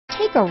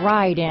Take a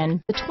ride in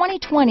the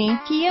 2020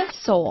 Kia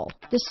Soul.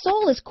 The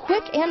Soul is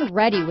quick and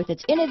ready with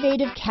its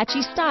innovative,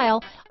 catchy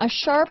style, a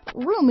sharp,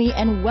 roomy,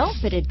 and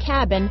well-fitted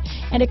cabin,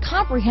 and a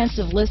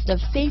comprehensive list of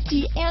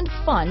safety and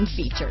fun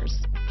features.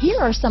 Here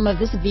are some of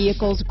this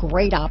vehicle's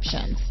great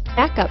options: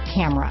 backup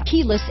camera,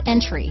 keyless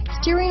entry,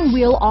 steering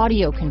wheel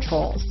audio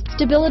controls,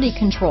 stability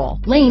control,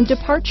 lane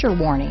departure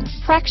warning,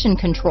 traction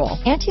control,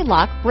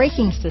 anti-lock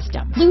braking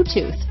system,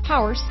 Bluetooth,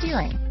 power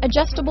steering,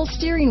 adjustable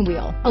steering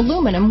wheel,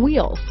 aluminum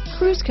wheels,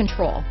 cruise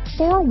control,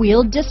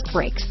 four-wheel disc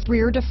brakes,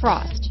 rear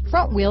defrost,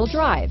 front-wheel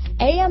drive,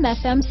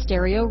 AM/FM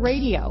stereo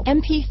radio,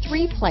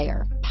 MP3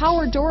 player,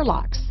 power door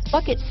locks,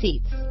 bucket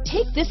seats.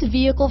 Take this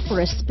vehicle for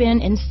a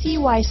spin and see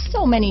why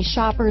so many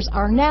shoppers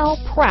are now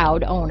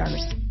proud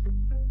owners.